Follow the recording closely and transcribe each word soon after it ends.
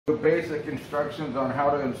Basic instructions on how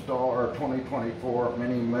to install our 2024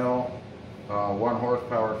 mini mill 1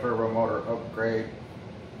 horsepower servo motor upgrade.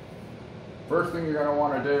 First thing you're going to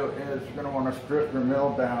want to do is you're going to want to strip your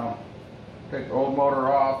mill down. Take the old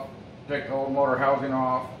motor off, take the old motor housing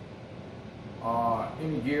off.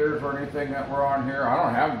 Any gears or anything that were on here, I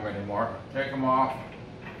don't have them anymore. Take them off.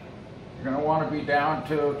 You're going to want to be down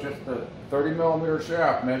to just the 30 millimeter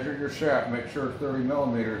shaft. Measure your shaft, make sure it's 30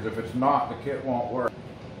 millimeters. If it's not, the kit won't work.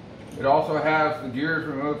 It also has the gears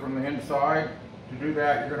removed from the inside. To do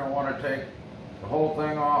that, you're going to want to take the whole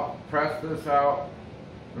thing off, press this out,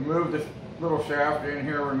 remove this little shaft in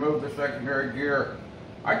here, remove the secondary gear.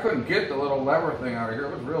 I couldn't get the little lever thing out of here.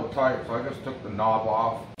 It was real tight, so I just took the knob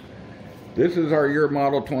off. This is our year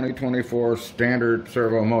model 2024 standard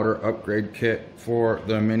servo motor upgrade kit for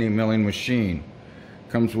the mini milling machine.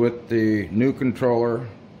 Comes with the new controller,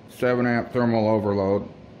 7 amp thermal overload,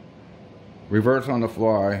 reverse on the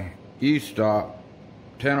fly, e-stop,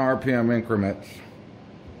 10 RPM increments,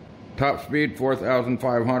 top speed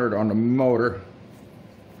 4,500 on the motor,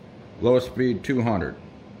 lowest speed 200.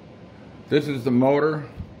 This is the motor,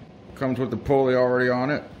 comes with the pulley already on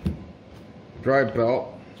it, drive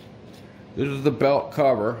belt. This is the belt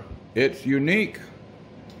cover. It's unique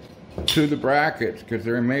to the brackets because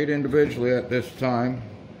they're made individually at this time.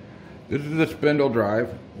 This is the spindle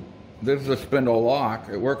drive. This is a spindle lock.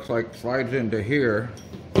 It works like slides into here.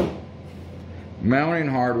 Mounting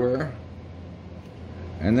hardware.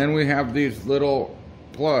 And then we have these little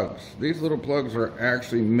plugs. These little plugs are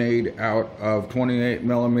actually made out of 28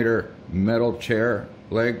 millimeter metal chair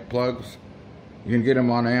leg plugs. You can get them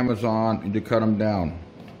on Amazon and you cut them down.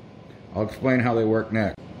 I'll explain how they work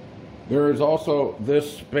next. There is also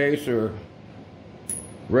this spacer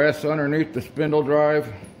rests underneath the spindle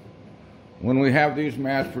drive. When we have these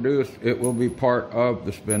mass produced, it will be part of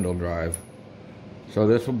the spindle drive. So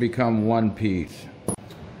this will become one piece.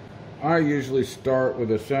 I usually start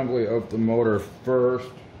with assembly of the motor first.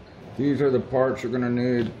 These are the parts you're going to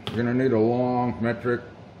need. You're going to need a long metric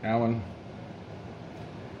Allen.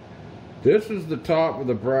 This is the top of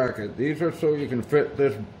the bracket. These are so you can fit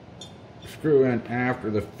this screw in after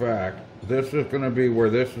the fact. This is going to be where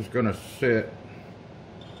this is going to sit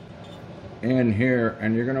in here,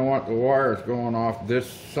 and you're going to want the wires going off this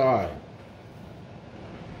side.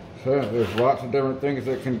 So there's lots of different things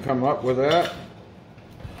that can come up with that.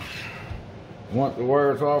 Want the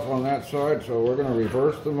wires off on that side, so we're going to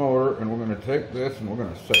reverse the motor and we're going to take this and we're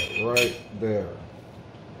going to set it right there.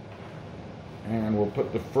 And we'll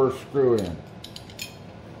put the first screw in.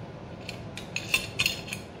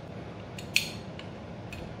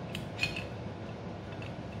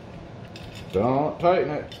 Don't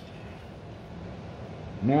tighten it.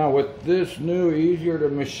 Now with this new, easier to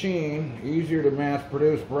machine, easier to mass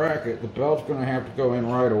produce bracket, the belt's going to have to go in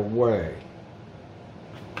right away.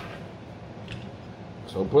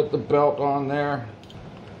 So put the belt on there.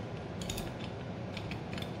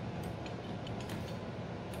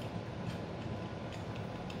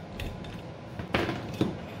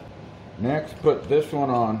 Next, put this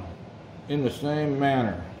one on in the same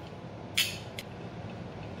manner.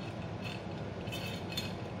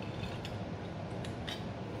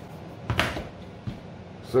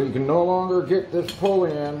 So you can no longer get this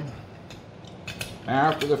pulley in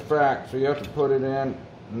after the fact, so you have to put it in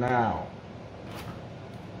now.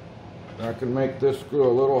 That can make this screw a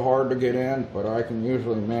little hard to get in, but I can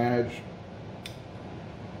usually manage.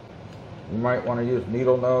 You might want to use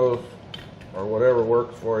needle nose or whatever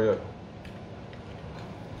works for you.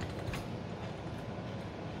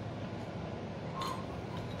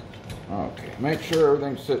 Okay, make sure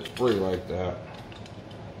everything sits free like that.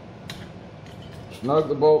 Snug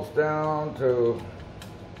the bolts down to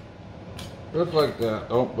just like that.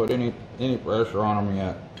 Don't put any pressure on them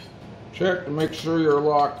yet. Check to make sure your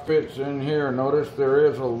lock fits in here. Notice there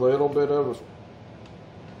is a little bit of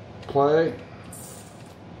play.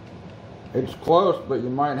 It's close, but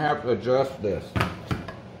you might have to adjust this.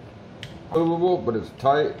 Movable, but it's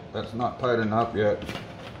tight. That's not tight enough yet.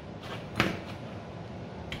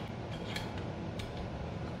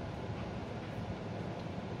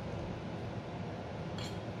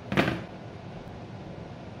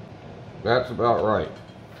 That's about right.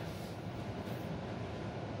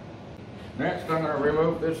 Next, I'm going to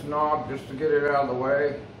remove this knob just to get it out of the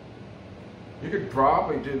way. You could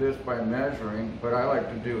probably do this by measuring, but I like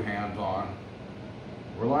to do hands-on.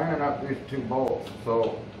 We're lining up these two bolts,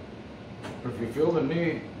 so if you feel the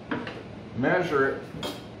need, measure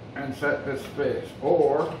it and set this space.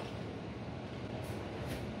 Or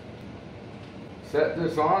set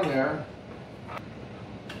this on there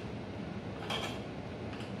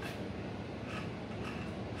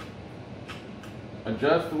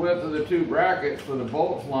adjust the width of the two brackets so the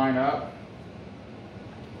bolts line up,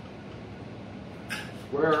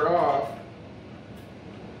 square it off,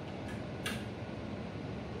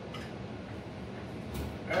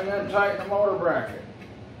 and then tighten the motor bracket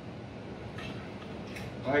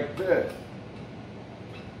like this.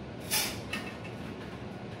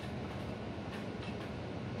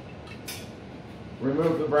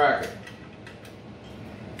 Remove the bracket.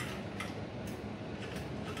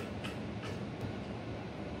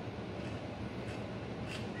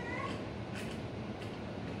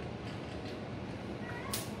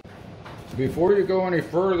 Before you go any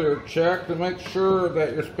further, check to make sure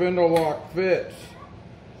that your spindle lock fits.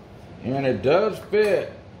 And it does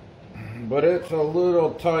fit, but it's a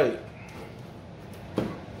little tight.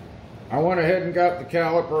 I went ahead and got the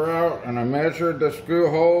caliper out and I measured the screw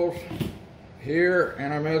holes here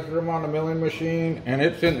and I measured them on the milling machine and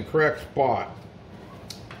it's in the correct spot.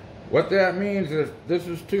 What that means is this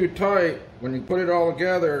is too tight. When you put it all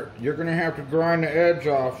together, you're going to have to grind the edge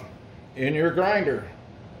off in your grinder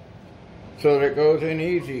so that it goes in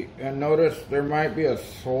easy. And notice there might be a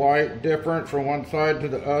slight difference from one side to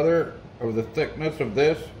the other of the thickness of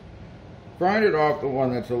this. Grind it off the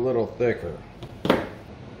one that's a little thicker.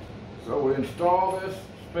 So we install this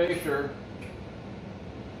spacer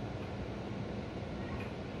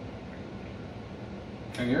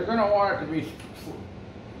and you're going to want it to be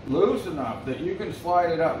loose enough that you can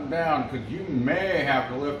slide it up and down, because you may have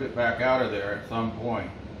to lift it back out of there at some point.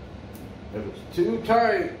 If it's too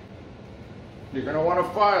tight, you're going to want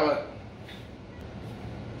to file it.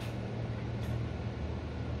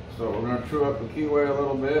 So we're going to true up the keyway a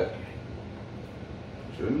little bit.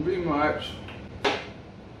 Shouldn't be much.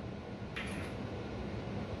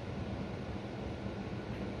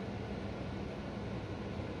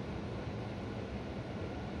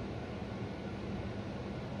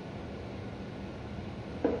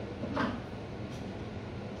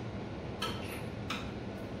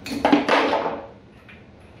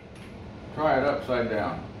 Try it upside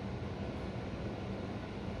down.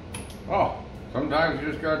 Oh, sometimes you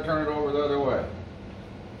just got to turn it over the other way.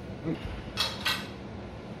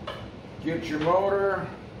 Get your motor,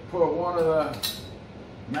 put one of the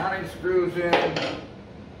mounting screws in.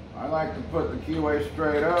 I like to put the keyway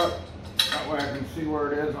straight up. That way I can see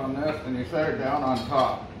where it is on this, and you set it down on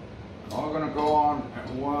top. All going to go on at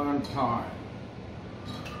one time.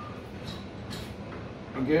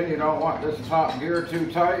 Again, you don't want this top gear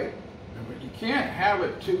too tight, but you can't have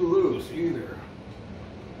it too loose either.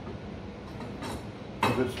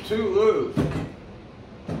 If it's too loose,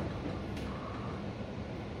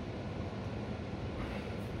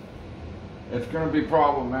 it's going to be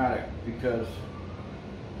problematic, because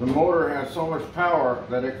the motor has so much power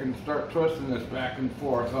that it can start twisting this back and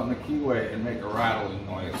forth on the keyway and make a rattling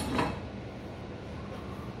noise.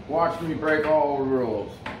 Watch me break all the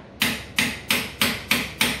rules.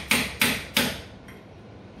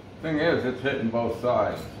 Thing is, it's hitting both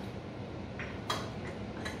sides.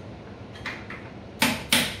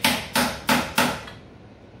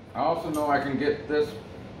 I also know I can get this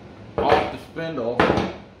off the spindle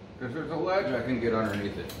because there's a ledge I can get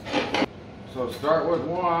underneath it. So start with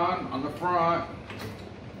one on the front.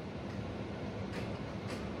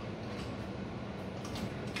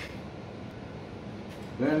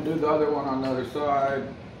 Then do the other one on the other side.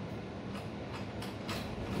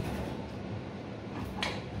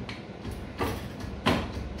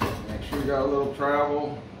 You got a little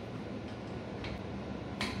travel.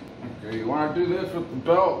 Okay, you want to do this with the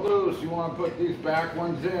belt loose. You want to put these back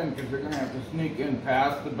ones in because they're going to have to sneak in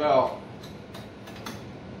past the belt.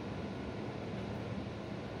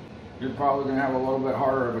 You're probably going to have a little bit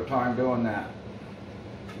harder of a time doing that.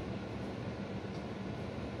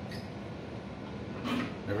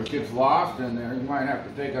 If it gets lost in there, you might have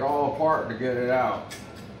to take it all apart to get it out.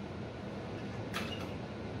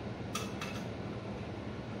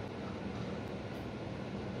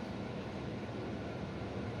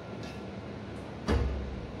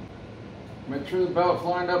 Make sure the belt's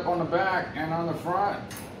lined up on the back and on the front.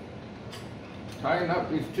 Tighten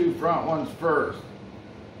up these two front ones first.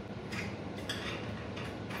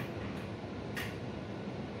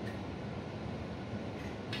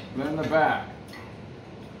 Then the back.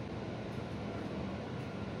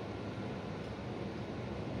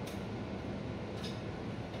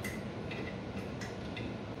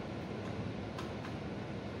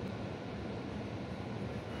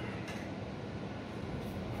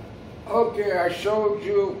 Okay, I showed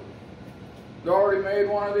you already made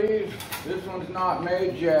one of these. This one's not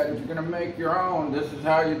made yet. If you're going to make your own, this is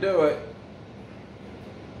how you do it.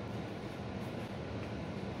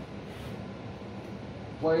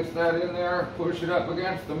 place that in there, push it up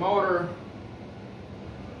against the motor.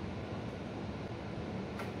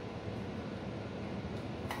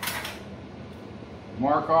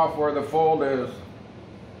 Mark off where the fold is.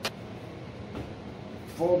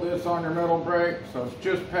 Fold this on your middle brake so it's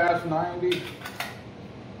just past 90.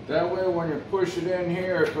 That way when you push it in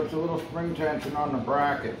here, it puts a little spring tension on the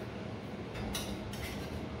bracket.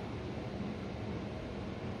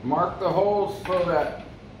 Mark the holes so that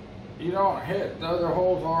you don't hit the other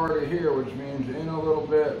holes already here, which means in a little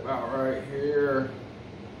bit, about right here,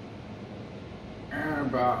 and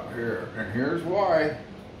about here. And here's why.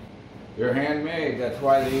 They're handmade. That's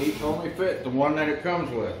why they each only fit the one that it comes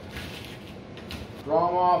with. Draw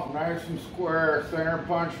them off nice and square, center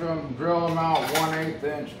punch them, drill them out 1/8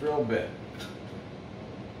 inch drill bit.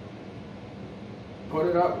 Put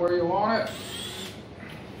it up where you want it.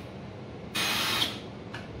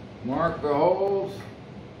 Mark the holes.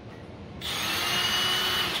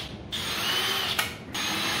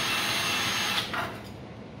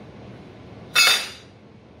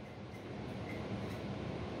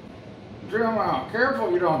 Drill them out.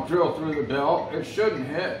 Careful you don't drill through the belt. It shouldn't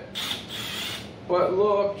hit. But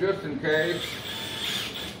look, just in case.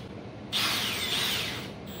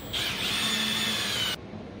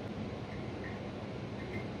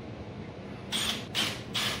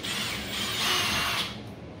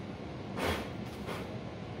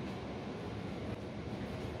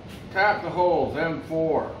 Tap the holes,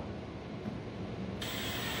 M4.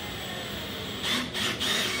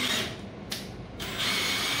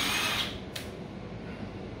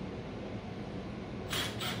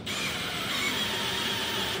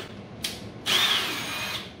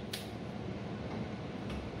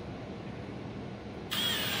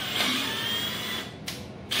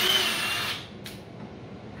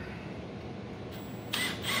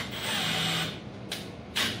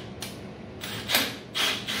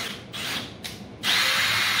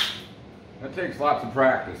 It takes lots of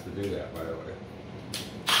practice to do that, by the way.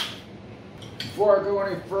 Before I go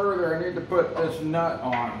any further, I need to put this nut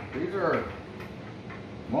on.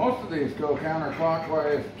 Most of these go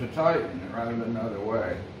counterclockwise to tighten rather than the other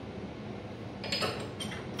way.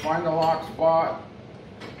 Find the lock spot.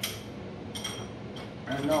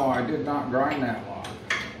 And no, I did not grind that lock.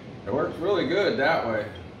 It works really good that way.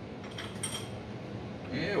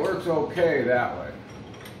 It works okay that way.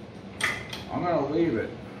 I'm going to leave it.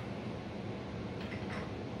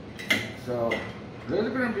 So, this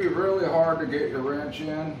is going to be really hard to get your wrench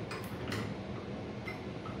in,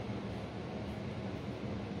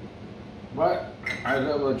 but I was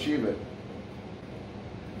able to achieve it.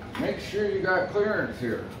 Make sure you got clearance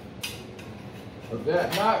here. If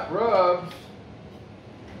that nut rubs,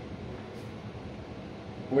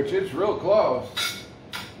 which it's real close,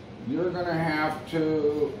 you're going to have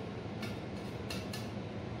to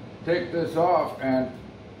take this off and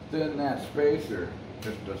thin that spacer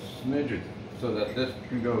just a smidgen so that this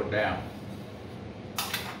can go down.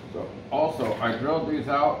 So also I drilled these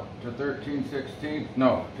out to 13/16,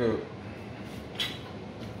 no, to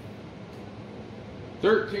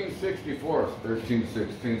 13/64.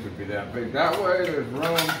 13/16 would be that big. That way there's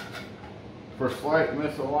room for slight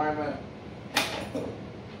misalignment.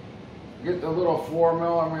 Get the little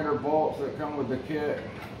 4mm bolts that come with the kit.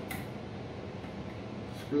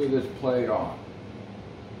 Screw this plate on.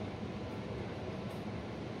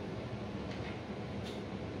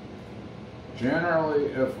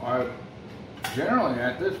 Generally at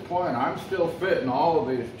this point, I'm still fitting all of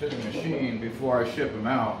these to the machine before I ship them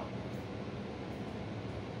out.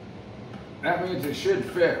 That means it should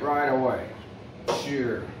fit right away.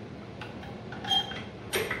 Sure.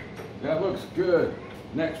 That looks good.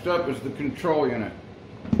 Next up is the control unit.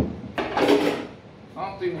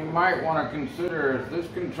 Something you might want to consider is this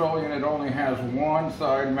control unit only has one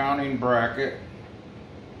side mounting bracket.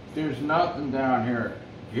 There's nothing down here.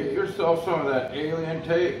 Get yourself some of that alien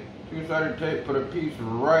tape, two-sided tape, put a piece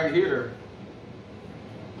right here,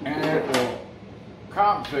 and it will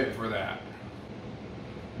compensate for that.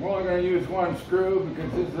 I'm only going to use one screw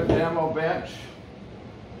because this is a demo bench.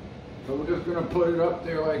 So we're just going to put it up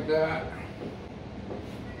there like that.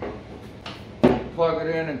 Plug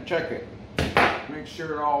it in and check it. Make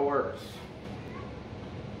sure it all works.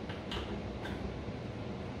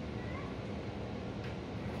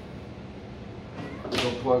 Go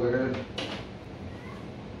plug it in.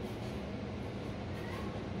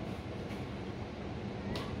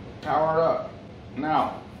 Power it up.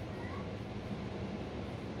 Now,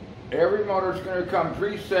 every motor is going to come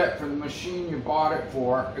preset for the machine you bought it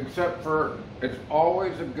for, except for it's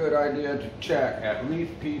always a good idea to check at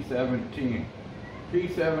least P17.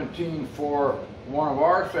 P17 for one of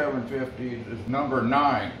our 750s is number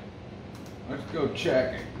 9. Let's go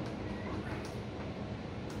check it.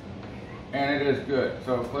 And it is good.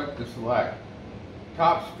 So click to select.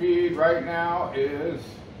 Top speed right now is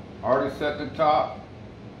already set the top.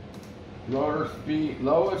 Lowest speed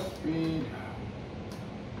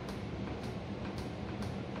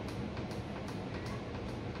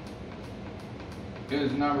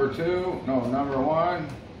is number 2. No, number 1.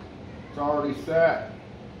 It's already set.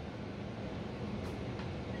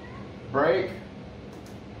 Brake.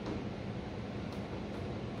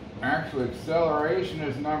 Actually, acceleration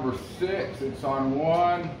is number 6. It's on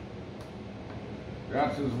 1.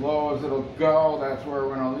 That's as low as it'll go. That's where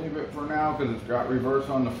we're going to leave it for now because it's got reverse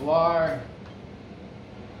on the fly.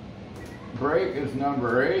 Brake is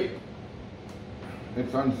number 8.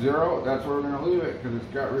 It's on 0. That's where we're going to leave it because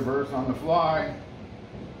it's got reverse on the fly.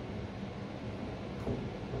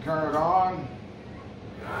 Turn it on.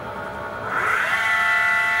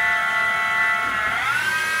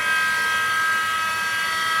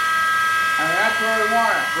 And that's where we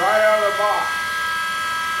want it, right out of the box.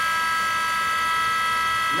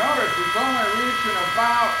 Notice it's only reaching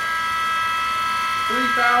about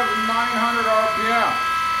 3,900 RPM.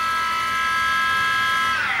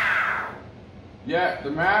 Yet the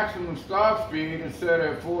maximum stop speed is set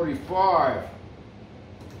at 45.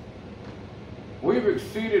 We've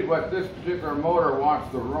exceeded what this particular motor wants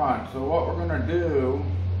to run. So what we're going to do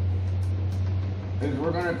is we're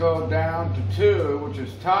going to go down to 2, which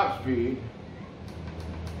is top speed.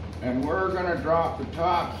 And we're going to drop the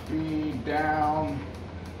top speed down.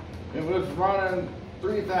 It was running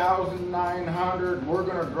 3,900. We're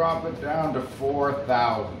going to drop it down to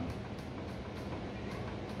 4,000.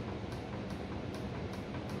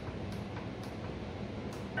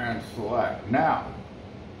 And select. Now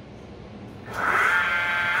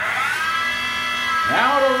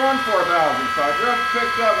it'll run 4,000. So I just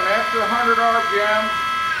picked up an extra 100 RPM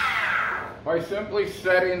by simply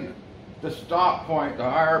setting the stop point, the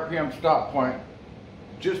high RPM stop point,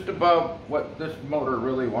 just above what this motor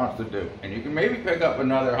really wants to do. And you can maybe pick up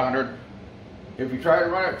another 100. If you try to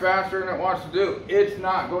run it faster than it wants to do, it's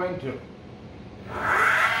not going to.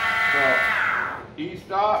 So,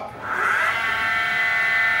 E-stop,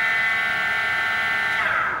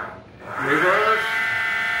 reverse,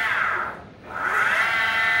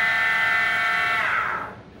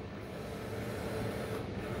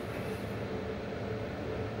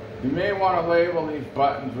 you may want to label these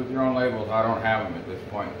buttons with your own labels. I don't have them at this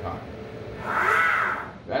point in time.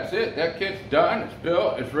 That's it. That kit's done. It's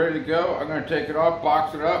built. It's ready to go. I'm going to take it off,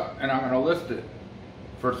 box it up, and I'm going to list it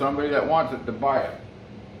for somebody that wants it to buy it.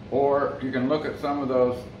 Or you can look at some of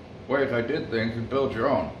those ways I did things and build your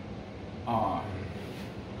own.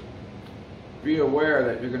 Be aware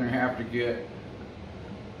that you're going to have to get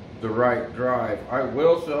the right drive. I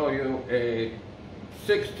will sell you a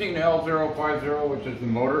 16L050, which is the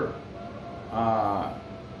motor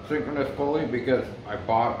synchronous pulley, because I've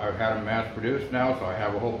had them mass produced now, so I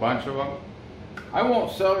have a whole bunch of them. I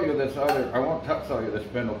won't sell you this sell you this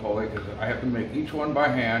spindle pulley because I have to make each one by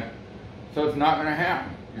hand, so it's not going to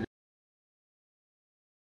happen.